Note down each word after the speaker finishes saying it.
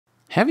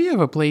Have you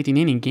ever played in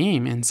any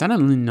game and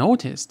suddenly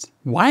noticed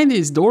why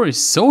this door is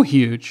so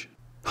huge?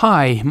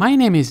 Hi, my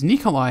name is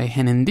Nikolai,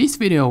 and in this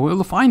video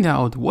we'll find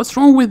out what's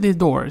wrong with the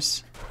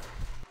doors.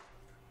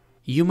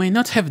 You may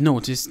not have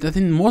noticed that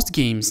in most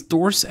games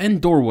doors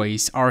and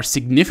doorways are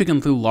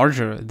significantly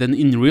larger than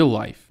in real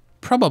life.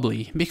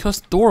 Probably because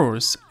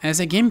doors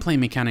as a gameplay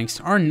mechanics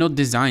are not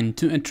designed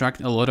to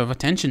attract a lot of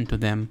attention to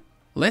them.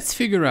 Let's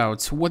figure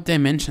out what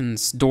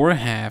dimensions doors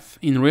have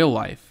in real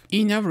life.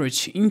 In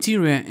average,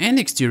 interior and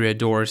exterior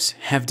doors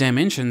have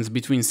dimensions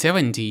between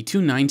 70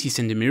 to 90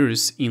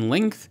 centimeters in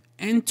length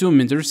and 2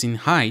 meters in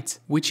height,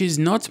 which is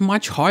not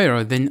much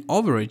higher than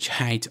average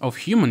height of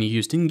human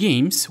used in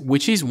games,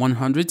 which is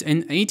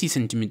 180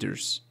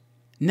 centimeters.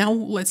 Now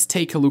let's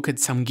take a look at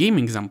some game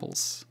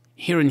examples.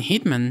 Here in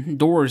Hitman,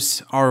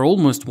 doors are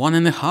almost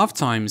 1.5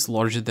 times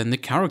larger than the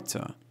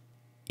character.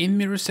 In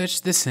Mirror's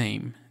Edge the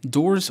same,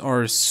 doors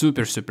are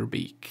super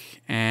big,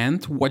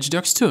 and Watch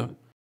Dogs 2.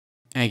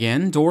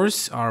 Again,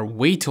 doors are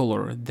way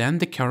taller than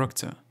the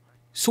character.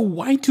 So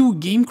why do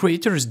game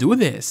creators do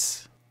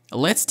this?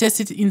 Let's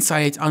test it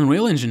inside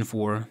Unreal Engine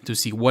 4 to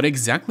see what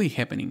exactly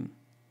happening.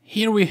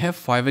 Here we have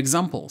 5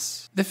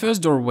 examples. The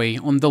first doorway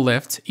on the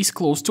left is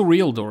close to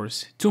real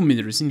doors, 2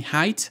 meters in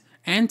height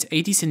and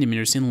 80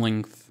 centimeters in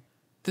length.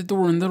 The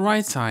door on the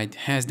right side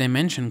has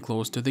dimension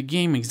close to the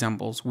game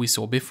examples we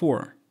saw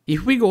before.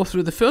 If we go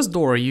through the first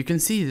door, you can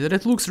see that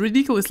it looks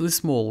ridiculously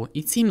small.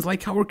 It seems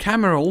like our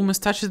camera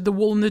almost touches the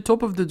wall on the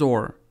top of the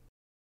door.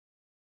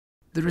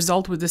 The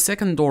result with the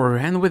second door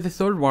and with the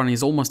third one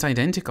is almost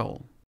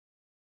identical.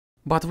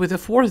 But with the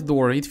fourth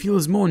door, it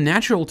feels more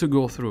natural to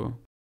go through.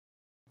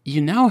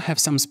 You now have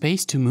some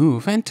space to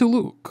move and to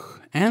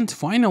look. And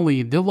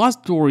finally, the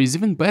last door is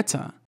even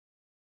better.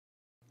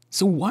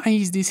 So why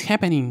is this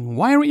happening?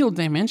 Why real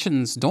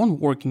dimensions don't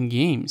work in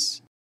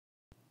games?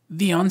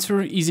 The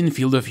answer is in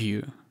field of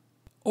view.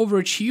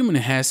 Average human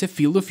has a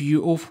field of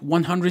view of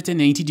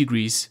 180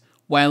 degrees,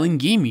 while in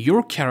game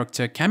your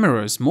character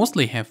cameras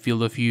mostly have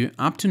field of view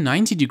up to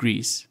 90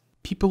 degrees.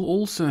 People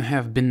also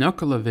have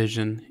binocular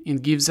vision.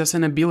 It gives us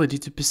an ability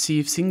to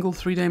perceive single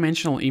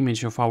three-dimensional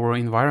image of our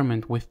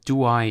environment with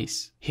 2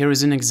 eyes. Here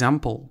is an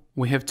example.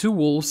 We have 2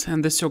 walls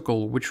and the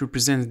circle which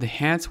represents the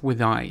head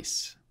with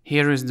eyes.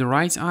 Here is the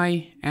right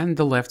eye and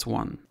the left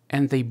one.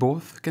 And they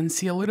both can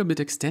see a little bit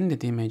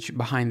extended image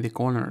behind the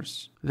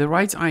corners. The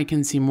right eye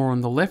can see more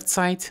on the left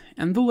side,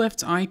 and the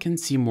left eye can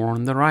see more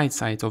on the right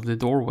side of the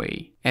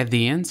doorway. At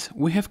the end,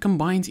 we have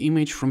combined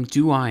image from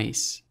 2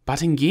 eyes.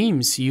 But in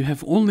games, you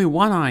have only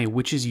 1 eye,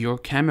 which is your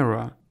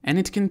camera, and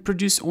it can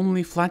produce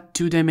only flat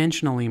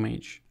 2-dimensional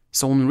image.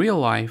 So in real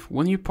life,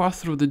 when you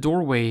pass through the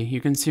doorway, you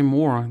can see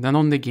more than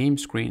on the game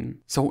screen.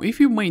 So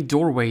if you made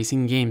doorways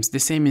in games the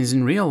same as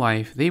in real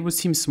life, they would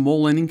seem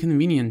small and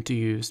inconvenient to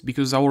use,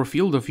 because our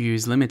field of view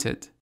is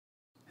limited.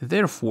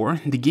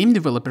 Therefore, the game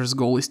developer's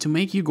goal is to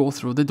make you go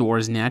through the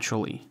doors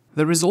naturally.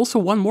 There is also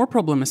one more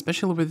problem,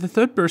 especially with the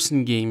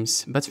third-person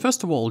games, but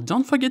first of all,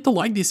 don't forget to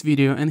like this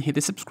video and hit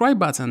the subscribe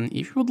button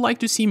if you would like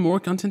to see more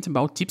content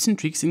about tips and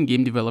tricks in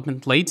game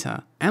development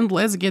later. And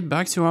let's get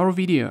back to our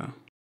video.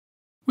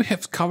 We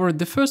have covered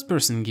the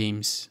first-person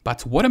games,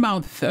 but what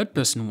about the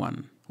third-person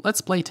one?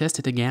 Let's play test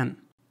it again.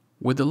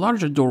 With the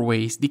larger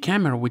doorways, the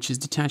camera which is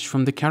detached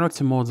from the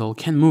character model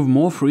can move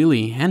more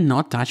freely and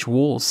not touch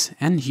walls,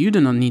 and you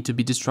do not need to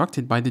be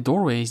distracted by the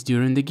doorways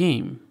during the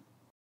game.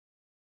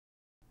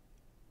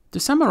 To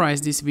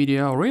summarize this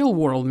video,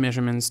 real-world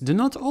measurements do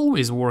not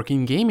always work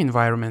in game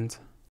environment.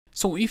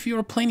 So if you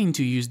are planning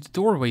to use the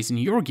doorways in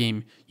your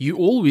game, you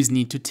always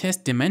need to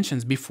test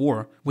dimensions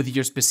before with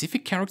your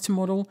specific character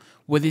model,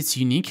 with its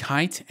unique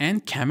height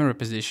and camera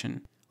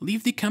position.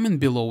 Leave the comment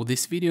below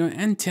this video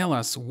and tell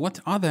us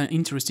what other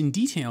interesting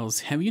details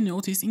have you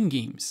noticed in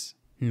games.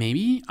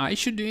 Maybe I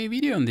should do a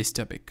video on this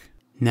topic.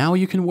 Now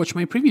you can watch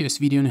my previous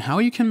video on how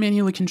you can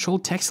manually control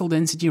textile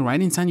density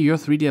right inside your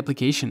 3D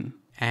application.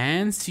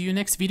 And see you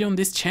next video on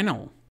this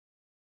channel.